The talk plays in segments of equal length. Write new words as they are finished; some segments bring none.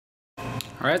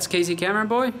Alright, it's Casey Cameron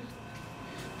Boy.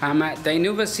 I'm at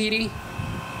Dinuba City.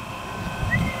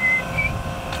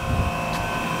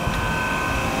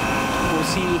 We'll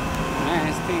see. Man,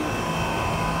 this thing.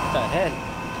 What the heck?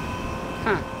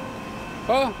 Huh.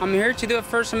 Well, I'm here to do a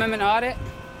First Amendment audit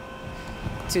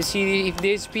to see if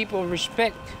these people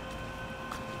respect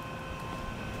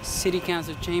city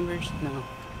council chambers. No.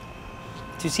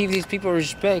 To see if these people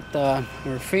respect our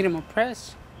freedom of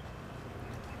press.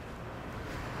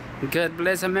 God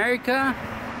bless America.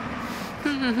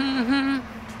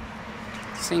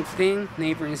 Same thing,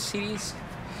 neighboring cities.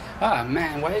 Ah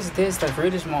man, why is this the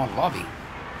really small lobby?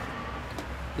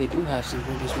 They do have some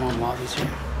really small lobbies here.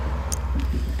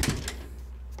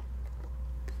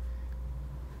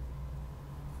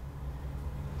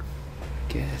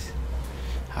 Guess.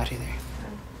 Howdy there.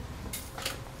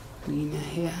 Lena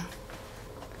here.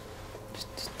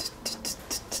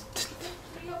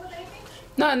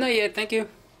 No, not yet, thank you.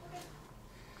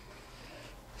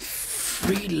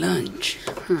 Free lunch.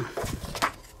 Huh.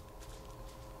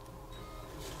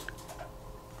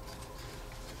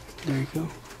 There you go.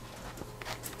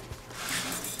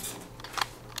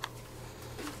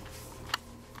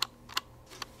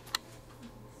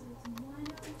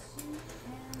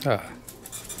 Ah.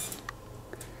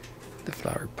 The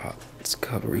flower pot is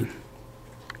coloring.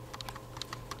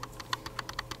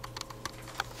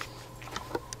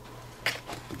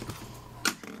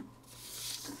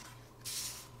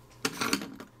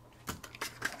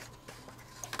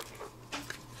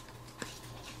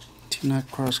 Do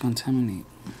not cross-contaminate.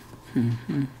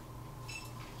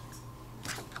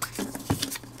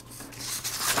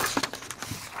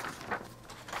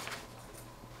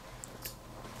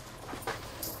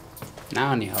 Now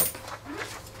I need help.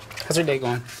 How's your day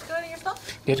going? Good, and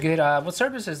yourself? Good, good. What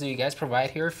services do you guys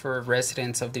provide here for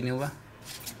residents of Dinuba?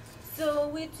 So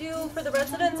we do, for the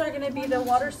residents, are going to be the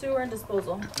water, sewer, and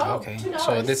disposal. Oh, okay.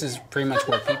 So this is pretty much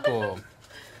where people...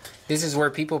 This is where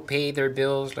people pay their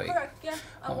bills, like... Correct, yeah.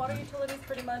 Water utilities,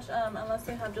 pretty much, unless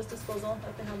they have just disposal,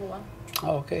 if they have a well.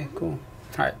 Oh, okay, cool.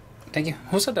 All right, thank you.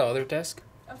 Who's at the other desk?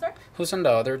 I'm sorry? Who's on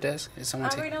the other desk? Is someone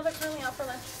taking... Right now they're currently out for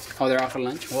lunch. Oh, they're out for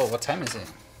lunch? Whoa, what time is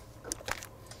it?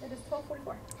 It is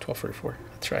 12:44. 12:44,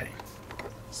 that's right.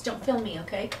 Just don't film me,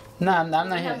 okay? No, I'm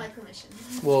not I here. have my permission.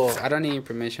 Well, I don't need your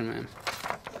permission, ma'am.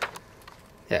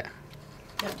 Yeah.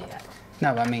 Don't do that.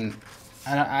 No, I mean...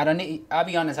 I don't need. I'll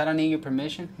be honest. I don't need your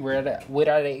permission. We're at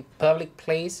a public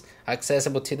place,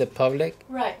 accessible to the public.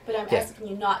 Right, but I'm asking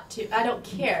you not to. I don't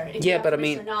care if Yeah, you have but I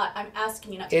permission mean, or not. I'm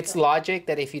asking you not to. It's film. logic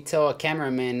that if you tell a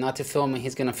cameraman not to film me,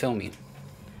 he's gonna film you.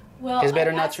 Well, it's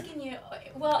better I'm not to. asking you.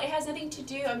 Well, it has nothing to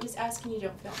do. I'm just asking you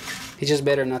don't film me. It's just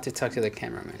better not to talk to the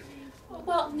cameraman.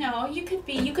 Well, no, you could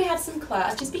be. You could have some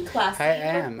class. Just be classy. I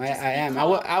am. I am.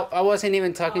 I wasn't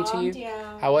even talking to you.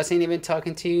 Down. I wasn't even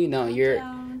talking to you. No, you're.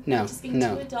 Down. No, just being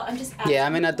no. too adult. I'm just asking. Yeah,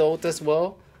 I'm an adult as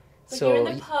well. But So you're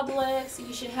in the public, so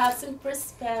you should have some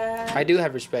respect. I do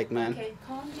have respect, man. Okay,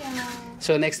 calm down.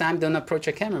 So next time, don't approach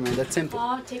a cameraman. That's simple.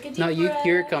 Take a deep No, breath.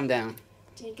 you're calm down.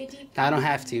 Take a deep breath. I don't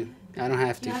have to. I don't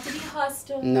have You to. don't have to be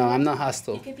hostile. No, I'm not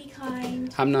hostile. You could be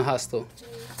kind. I'm not hostile.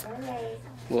 Alright.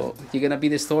 Well, you're gonna be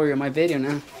the story of my video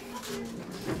now.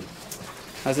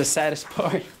 That's the saddest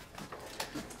part.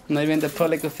 Not even the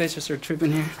public officials are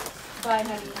tripping here. Bye,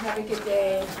 honey. Have a good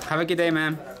day. Have a good day,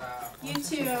 ma'am. You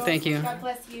too. Thank you. God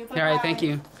bless you. Bye-bye. All right, thank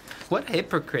you. What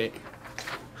hypocrite.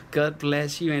 God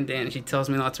bless you, and then she tells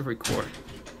me not to record.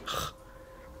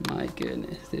 My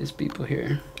goodness, there's people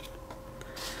here.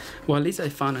 Well, at least I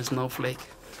found a snowflake.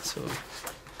 So,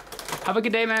 have a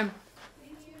good day, ma'am.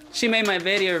 She made my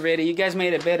video already. You guys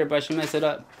made it better, but she messed it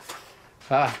up.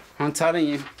 Ah, I'm telling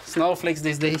you, snowflakes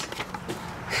these days.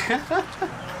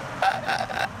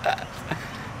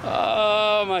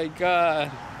 Oh my God.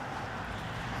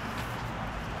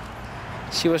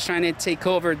 She was trying to take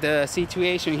over the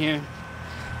situation here.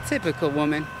 Typical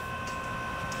woman.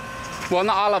 Well,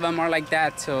 not all of them are like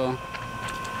that, so.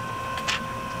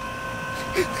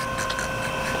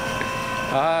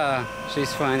 Ah,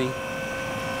 she's funny.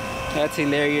 That's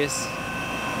hilarious.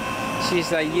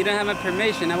 She's like, you don't have my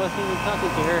permission. I wasn't even talking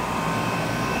to her.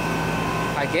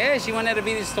 I guess she wanted to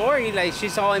be the story. Like,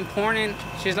 she's all important.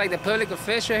 She's like the public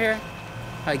official here.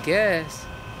 I guess.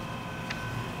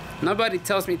 Nobody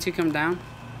tells me to come down.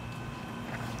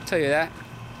 I'll tell you that.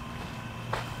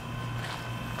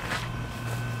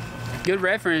 Good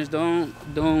reference. Don't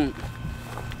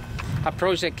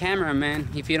approach the camera, man,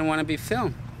 if you don't want to be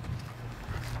filmed.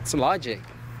 It's logic.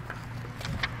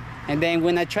 And then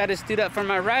when I try to stood up for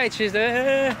my rights, she's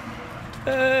like,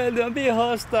 don't be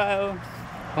hostile.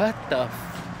 What the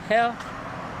hell?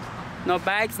 No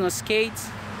bags, no skates.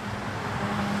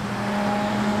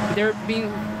 they're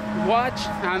being watched.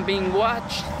 I'm being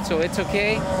watched, so it's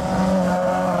okay.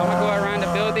 I'm gonna go around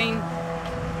the building.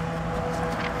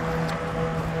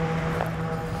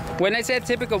 When I said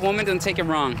typical woman, don't take it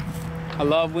wrong. I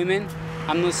love women.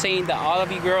 I'm not saying that all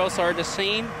of you girls are the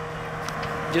same,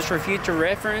 just for future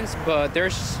reference, but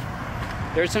there's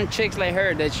some chicks like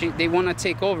her that they want to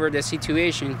take over the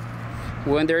situation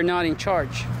when they're not in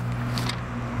charge.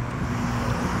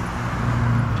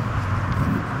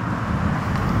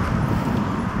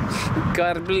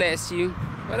 God bless you.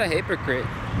 What a hypocrite.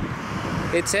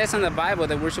 It says in the Bible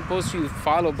that we're supposed to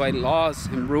follow by laws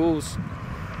and rules,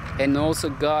 and also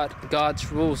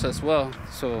God's rules as well.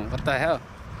 So what the hell?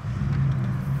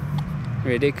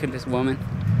 Ridiculous woman.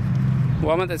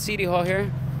 Well, I'm at the City Hall here.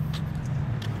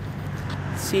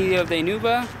 City of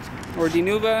Denuba, or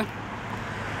Denuba,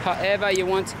 however you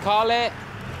want to call it.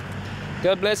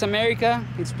 God bless America,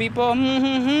 its people.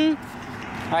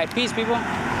 Alright, peace, people.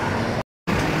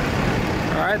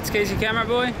 Alright, it's Casey Camera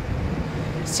Boy.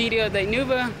 City of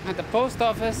Denuba at the post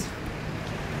office.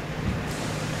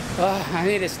 Oh, I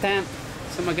need a stamp,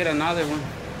 so I'm gonna get another one.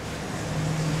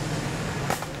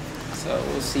 So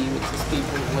we'll see with these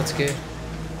people what's good.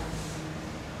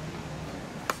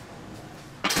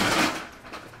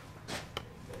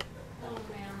 Oh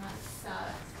man, that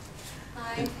sucks.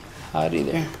 Hi. Howdy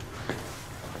there.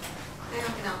 I can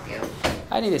help you.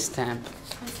 I need a stamp.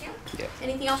 Thank you. Yeah.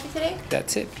 Anything else for today?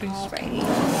 That's it, please. Alrighty.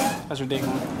 How's your day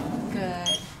going?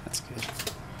 Good. That's good.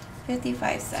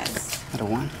 55 cents. Out of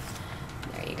one.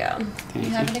 There you go. Thank You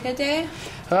you. having a good day?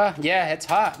 Yeah, it's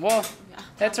hot. Well,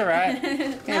 that's alright. I think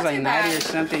it's Not like too 90 bad. or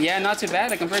something. Yeah, not too bad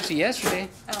like, compared to yesterday.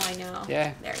 Oh, I know.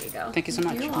 Yeah. There you go. Thank you so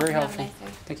much. You're Very welcome. helpful. Have a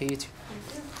nice day. Thank you, you too.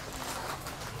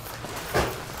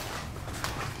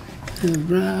 Thank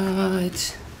you.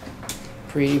 Alright.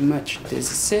 Pretty much this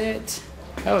is it.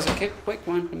 That was a quick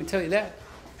one, let me tell you that.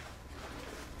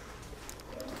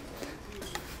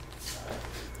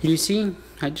 You see,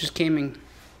 I just came in.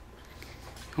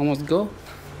 Almost go.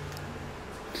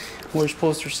 Where's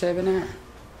poster 7 at?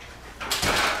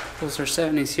 Poster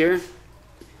 7 is here.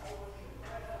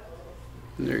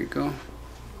 There you go.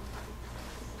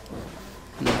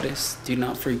 Notice, do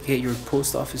not forget your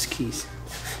post office keys.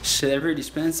 Shit, they're pretty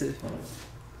expensive.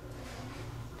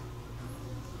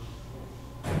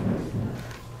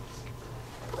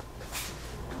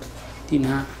 Do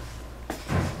not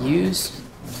use.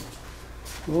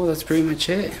 Oh, that's pretty much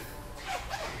it.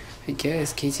 I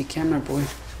guess, Casey Camera Boy.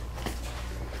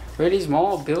 Pretty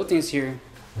small buildings here.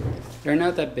 They're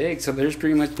not that big, so there's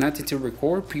pretty much nothing to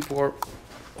record. People are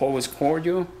always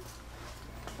cordial.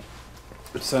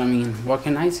 So I mean, what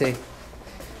can I say?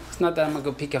 It's not that I'm gonna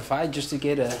go pick a fight just to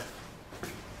get a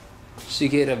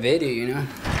video, you know.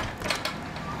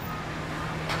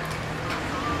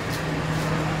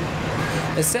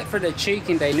 Except for the chick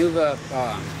in Denuba,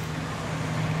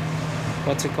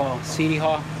 what's it called? City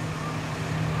Hall.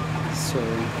 So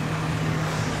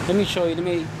let me show you. Let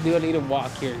me do a little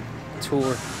walk here,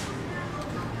 tour.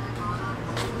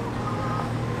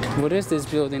 What is this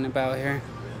building about here?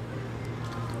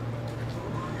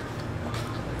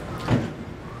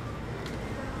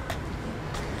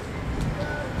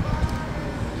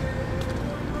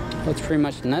 Well, it's pretty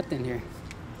much nothing here.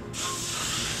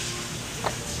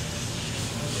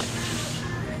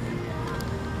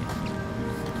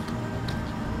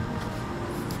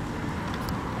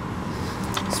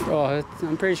 Oh,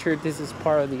 I'm pretty sure this is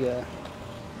part of the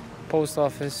post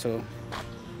office, so.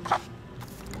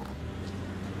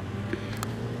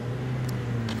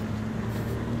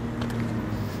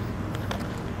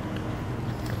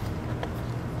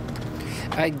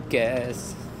 I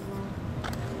guess.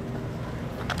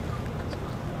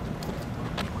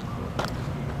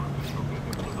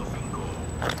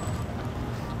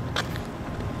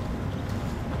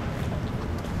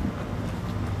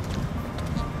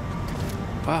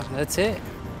 Wow, that's it.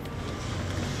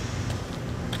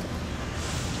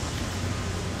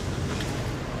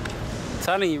 I'm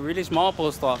telling you, really small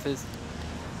post office.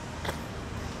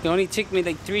 It only took me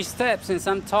like 3 steps since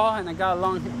I'm tall and I got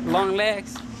long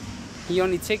legs. He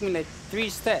only took me like 3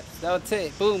 steps. That was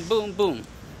it. Boom, boom, boom.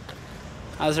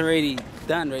 I was already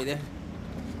done right there.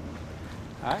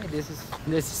 Alright, this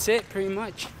is it pretty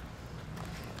much.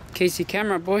 Casey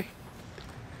Camera Boy.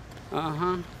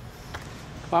 Uh-huh.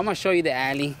 Well, I'm gonna show you the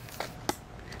alley.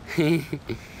 I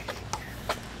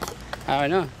don't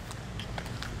know.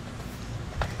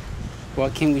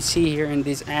 What can we see here in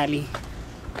this alley?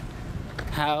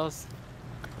 House.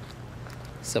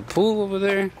 It's a pool over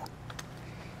there.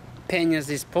 Peña's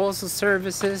disposal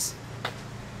services.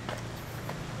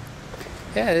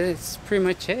 Yeah, that's pretty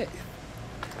much it.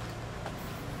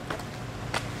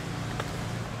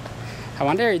 I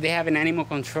wonder if they have an animal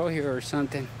control here or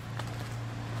something.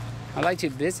 I'd like to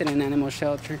visit an animal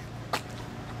shelter.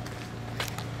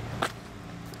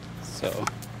 So,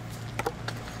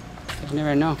 you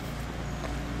never know.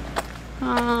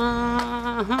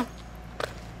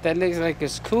 That looks like a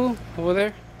school over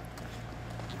there,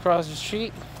 across the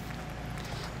street.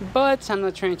 But I'm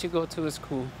not trying to go to a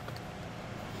school.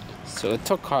 So it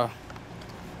took car.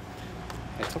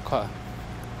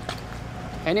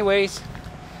 Anyways,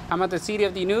 I'm at the city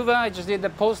of Dinuba. I just did the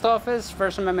post office,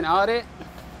 First Amendment audit.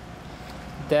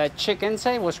 The chick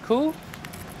inside was cool.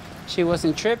 She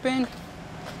wasn't tripping.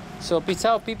 So peace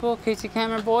out, people. Casey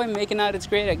Cameron Boy making Audits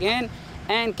great again.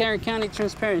 And Karen County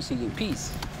Transparency.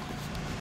 Peace.